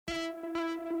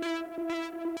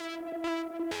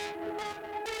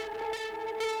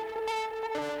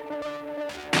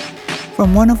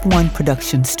From One of One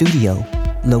Production Studio,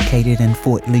 located in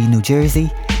Fort Lee, New Jersey,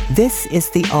 this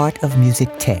is The Art of Music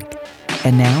Tech.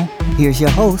 And now, here's your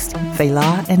host,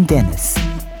 Fela and Dennis.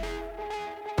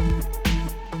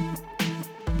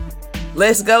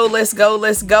 Let's go,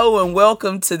 and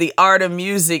welcome to The Art of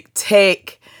Music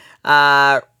Tech,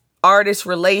 Artist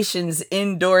Relations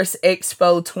Endorse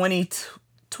Expo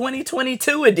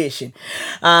 2022 edition.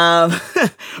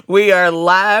 We are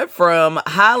live from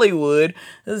Hollywood.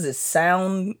 This is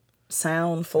Sound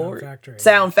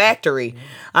Factory.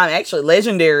 Actually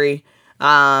legendary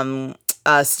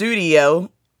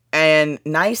studio and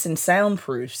nice and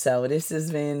soundproof. So this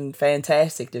has been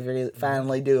fantastic to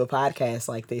finally do a podcast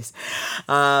like this.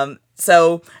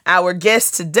 So our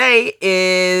guest today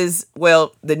is,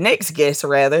 the next guest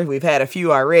rather, we've had a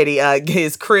few already,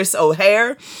 is Chris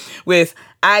O'Hare with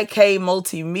IK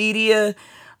Multimedia.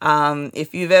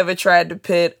 If you've ever tried to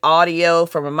put audio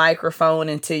from a microphone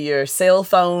into your cell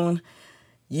phone,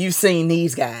 you've seen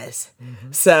these guys.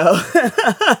 Mm-hmm. So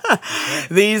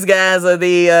these guys are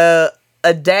the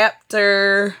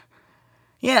adapter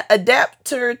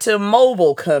to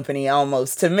mobile company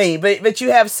almost to me, but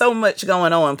you have so much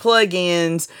going on: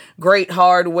 plugins, great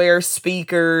hardware,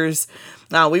 speakers.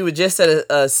 We were just at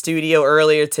a studio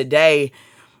earlier today.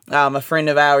 A friend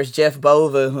of ours, Jeff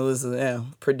Bova, who was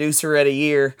producer of the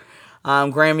year,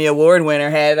 Grammy Award winner,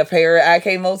 had a pair of IK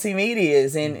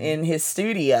Multimedias in his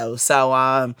studio.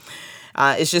 So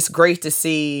it's just great to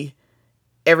see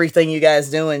everything you guys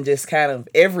doing just kind of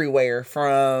everywhere,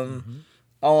 from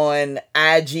on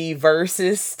IG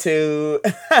Versus to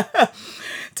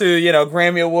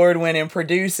Grammy Award winning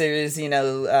producers,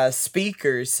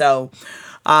 speakers. So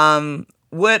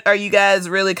what are you guys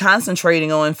really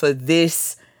concentrating on for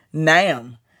this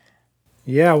NAMM?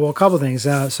 Yeah, well, a couple things.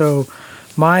 So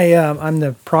I'm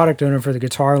the product owner for the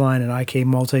guitar line at IK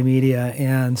Multimedia,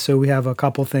 and so we have a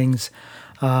couple things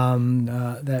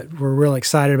that we're really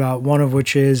excited about. One of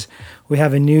which is we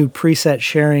have a new preset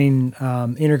sharing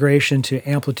integration to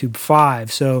Amplitude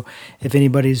 5. So if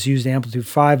anybody's used Amplitude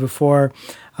 5 before,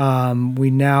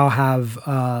 we now have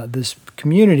this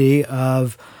community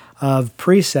of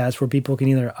presets where people can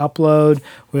either upload.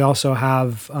 We also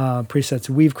have presets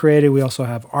we've created. We also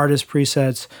have artist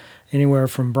presets, anywhere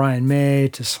from Brian May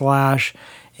to Slash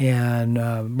and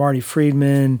Marty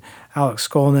Friedman, Alex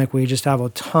Skolnick. We just have a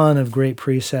ton of great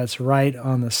presets right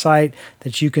on the site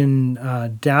that you can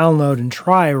download and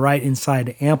try right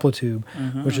inside Amplitude,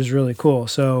 which is really cool.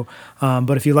 So,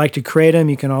 but if you like to create them,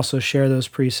 you can also share those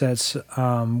presets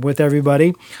with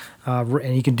everybody.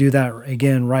 And you can do that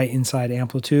again right inside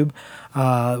Amplitude.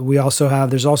 There's also a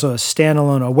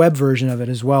standalone, a web version of it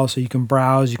as well, so you can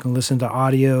browse, you can listen to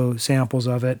audio samples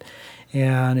of it,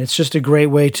 and it's just a great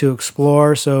way to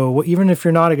explore. So even if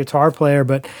you're not a guitar player,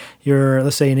 but you're,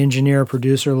 let's say, an engineer or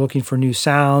producer looking for new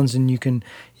sounds, and you can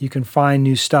find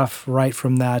new stuff right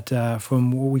from that,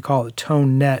 from what we call the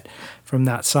Tone Net, from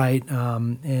that site,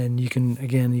 and you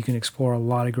can explore a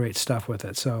lot of great stuff with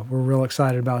it. So we're real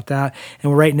excited about that.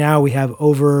 And right now we have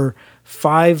over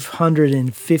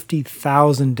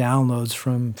 550,000 downloads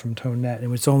from Tone Net,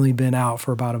 and it's only been out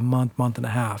for about a month and a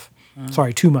half.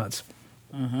 Sorry, 2 months.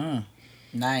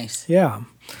 Nice. Yeah.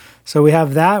 So we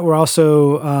have that. We're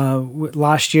also,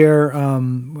 last year,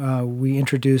 we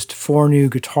introduced 4 new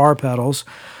guitar pedals.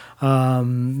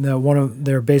 One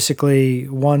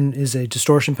is a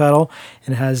distortion pedal,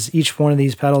 and each one of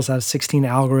these pedals has 16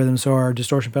 algorithms. So our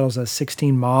distortion pedals has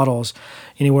 16 models,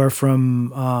 anywhere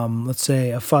from, let's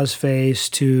say, a fuzz face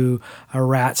to a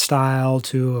rat style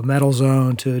to a metal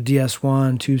zone to a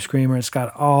DS1 tube screamer. It's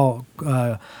got all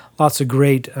lots of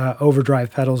great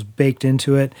overdrive pedals baked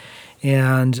into it.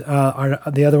 And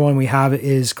the other one we have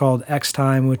is called X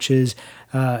Time, which is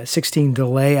 16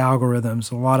 delay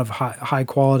algorithms, a lot of high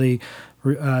quality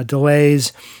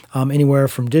delays, anywhere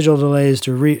from digital delays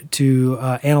to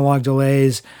analog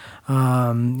delays.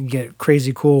 You get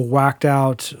crazy cool whacked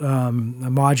out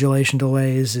modulation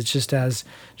delays. It just has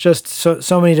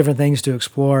so many different things to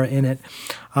explore in it.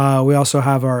 We also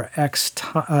have our X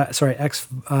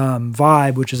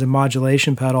Vibe, which is a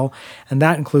modulation pedal, and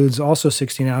that includes also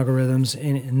 16 algorithms,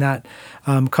 and that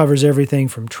covers everything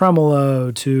from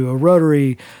tremolo to a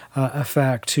rotary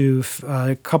effect to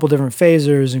a couple different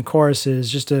phasers and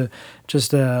choruses. Just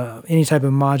any type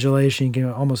of modulation you can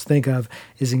almost think of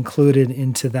is included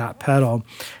into that pedal.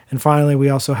 And finally, we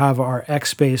also have our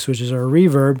X Bass, which is our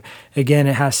reverb. Again,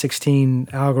 it has 16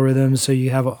 algorithms, so you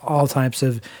have all different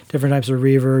types of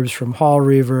reverbs, from hall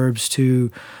reverbs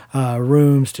to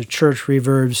rooms to church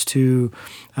reverbs to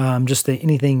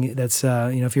anything that's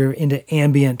if you're into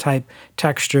ambient type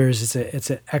textures, it's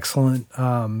an excellent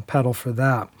pedal for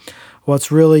that.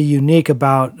 what's really unique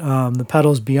about the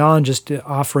pedals beyond just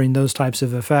offering those types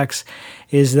of effects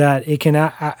is that it can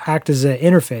act as an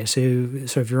interface.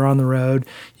 So if you're on the road,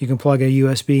 you can plug a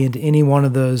USB into any one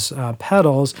of those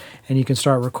pedals, and you can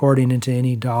start recording into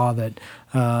any DAW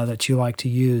that you like to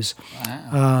use.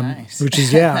 Wow, nice. Which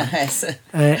is Nice.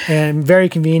 and very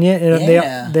convenient. And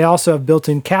Yeah. they also have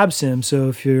built-in cab sim. So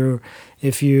if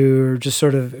you're just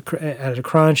sort of at a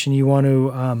crunch and you want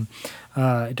to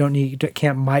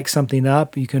can't mic something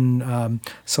up, you can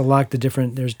select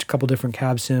there's a couple different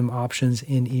cab sim options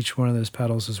in each one of those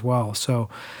pedals as well. So,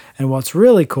 and what's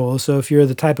really cool, so if you're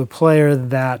the type of player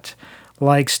that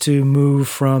likes to move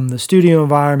from the studio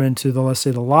environment to let's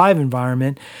say the live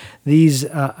environment, these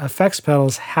effects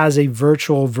pedals has a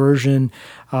virtual version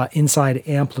inside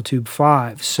Amplitude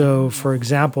 5. So for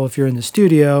example, if you're in the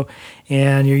studio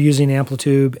and you're using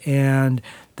Amplitude and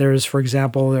there's, for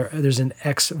example, there's an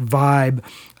X Vibe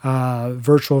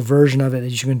virtual version of it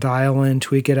that you can dial in,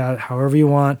 tweak it out however you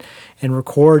want, and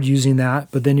record using that.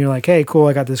 But then you're like, hey, cool,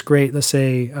 I got this great, let's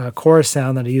say, chorus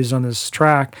sound that I used on this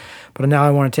track, but now I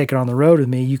want to take it on the road with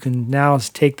me. You can now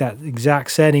take that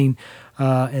exact setting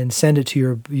and send it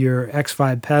to your X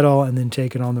Vibe pedal and then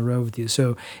take it on the road with you.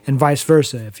 So, and vice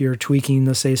versa. If you're tweaking,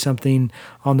 let's say, something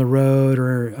on the road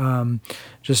or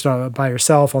just by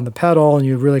yourself on the pedal and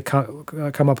you really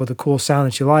come up with a cool sound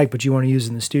that you like, but you want to use it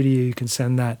in the studio, you can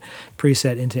send that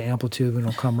preset into Amplitude and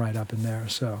it'll come right up in there.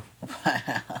 So,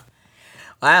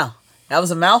 Wow. That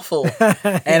was a mouthful.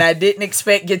 And I didn't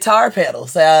expect guitar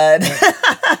pedals. Wow.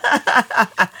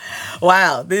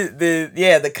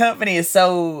 The company is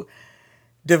so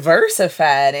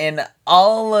diversified in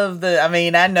all of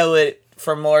I know it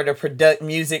from more the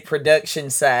music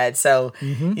production side. So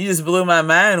you just blew my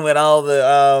mind with all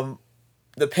the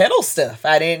pedal stuff.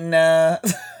 I didn't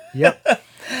Yep.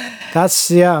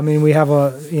 That's I mean, we have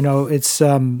it's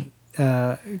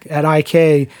at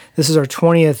IK, this is our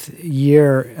 20th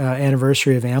year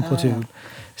anniversary of Amplitude.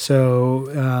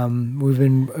 So we've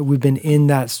been in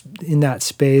that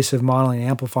space of modeling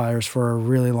amplifiers for a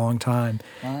really long time,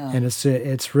 and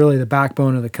it's really the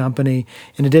backbone of the company.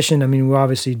 In addition, I mean, we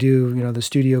obviously do the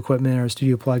studio equipment, our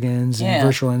studio plugins, and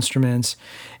virtual instruments,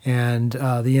 and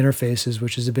the interfaces,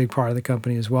 which is a big part of the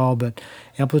company as well. But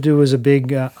Amplitude was a big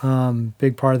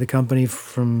part of the company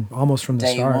from the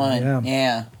day start. one.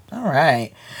 Yeah. All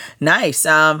right. Nice.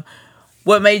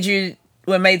 What made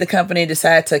the company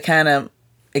decide to kind of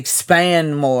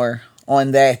expand more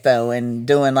on that though, and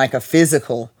doing like a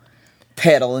physical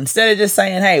pedal instead of just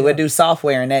saying, hey, we'll do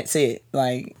software and that's it?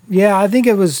 I think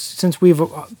it was, since we've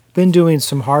been doing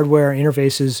some hardware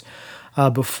interfaces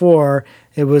before,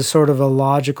 it was sort of a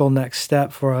logical next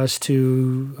step for us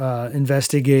to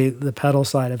investigate the pedal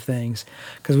side of things,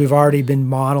 because we've already been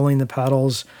modeling the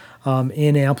pedals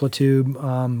in Amplitude.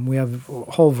 We have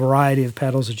a whole variety of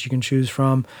pedals that you can choose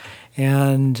from.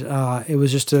 And it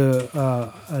was just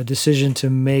a decision to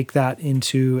make that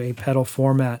into a pedal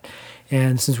format.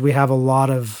 And since we have a lot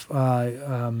of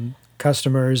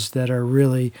customers that are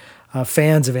really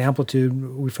fans of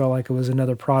Amplitude, we felt like it was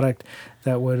another product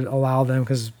that would allow them,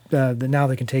 because now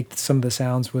they can take some of the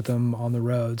sounds with them on the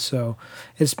road. So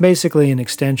it's basically an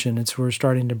extension. We're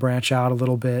starting to branch out a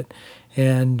little bit,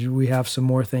 and we have some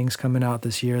more things coming out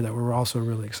this year that we're also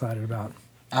really excited about.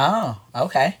 Oh,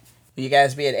 okay. Will you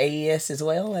guys be at AES as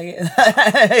well?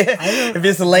 If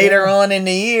it's later on in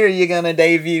the year, you're going to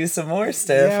debut some more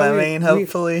stuff.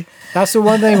 Hopefully. That's the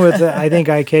one thing with I think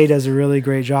IK does a really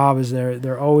great job, is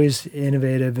they're always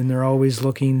innovative, and they're always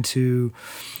looking to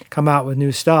come out with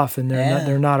new stuff, and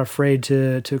they're not afraid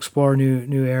to explore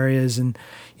new areas. And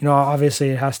obviously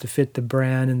it has to fit the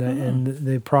brand and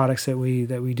the products that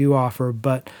we do offer,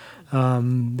 but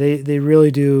they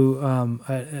really do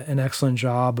an excellent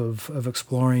job of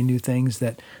exploring new things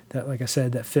that, like I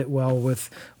said, that fit well with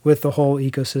the whole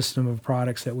ecosystem of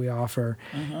products that we offer.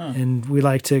 And we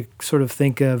like to sort of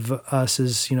think of us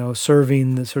as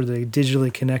serving the sort of the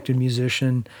digitally connected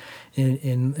musician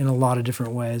in a lot of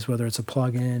different ways, whether it's a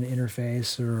plug-in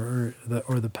interface or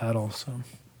the pedal. So.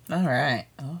 All right.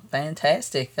 Oh,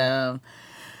 fantastic.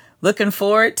 Looking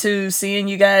forward to seeing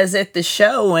you guys at the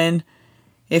show, and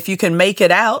if you can make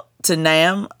it out to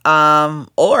NAMM,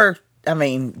 or I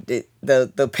mean,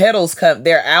 the pedals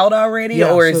they're out already,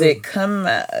 or is it come?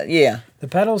 The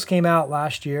pedals came out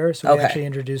last year, so we actually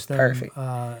introduced them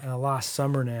last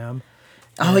summer NAMM.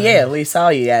 Oh we saw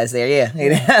you guys there.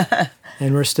 Yeah.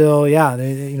 And we're still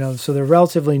so they're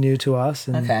relatively new to us.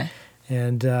 And,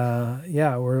 And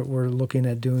we're looking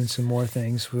at doing some more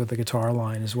things with the guitar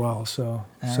line as well. So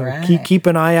right. keep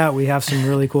an eye out. We have some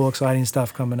really cool, exciting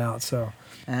stuff coming out. So.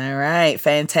 All right,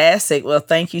 fantastic. Well,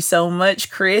 thank you so much,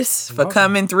 Chris, for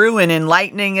coming through and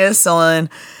enlightening us on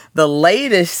the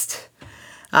latest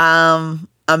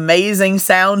amazing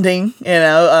sounding,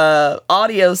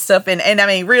 audio stuff. And I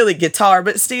mean, really guitar,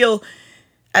 but still,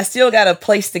 I still got to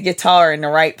place the guitar in the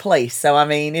right place. So, I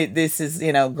mean, this is,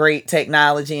 great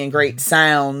technology and great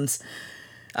sounds.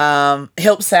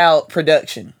 Helps out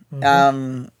production.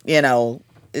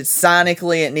 It's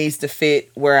sonically, it needs to fit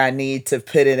where I need to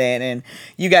put it in. And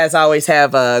you guys always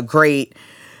have a great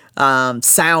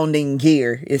sounding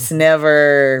gear. It's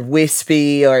never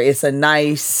wispy, or it's a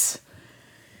nice,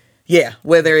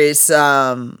 whether it's,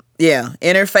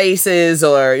 interfaces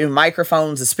or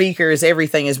microphones, the speakers,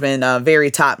 everything has been very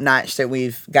top notch that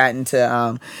we've gotten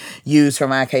to use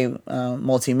from IK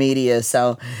Multimedia.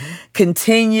 So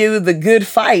continue the good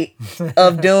fight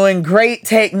of doing great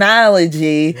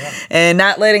technology and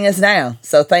not letting us down.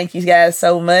 So thank you guys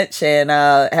so much, and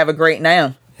have a great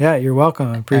now. Yeah, you're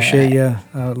welcome. I appreciate you.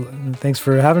 Thanks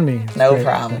for having me. It's no great.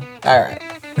 problem. All right.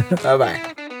 Bye-bye.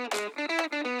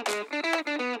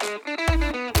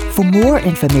 For more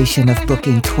information of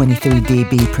booking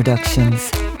 23dB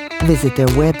Productions, visit their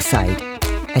website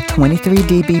at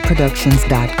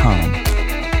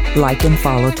 23dbproductions.com. Like and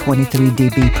follow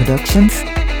 23dB Productions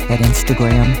at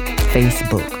Instagram,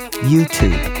 Facebook,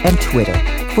 YouTube, and Twitter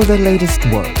for the latest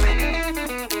work.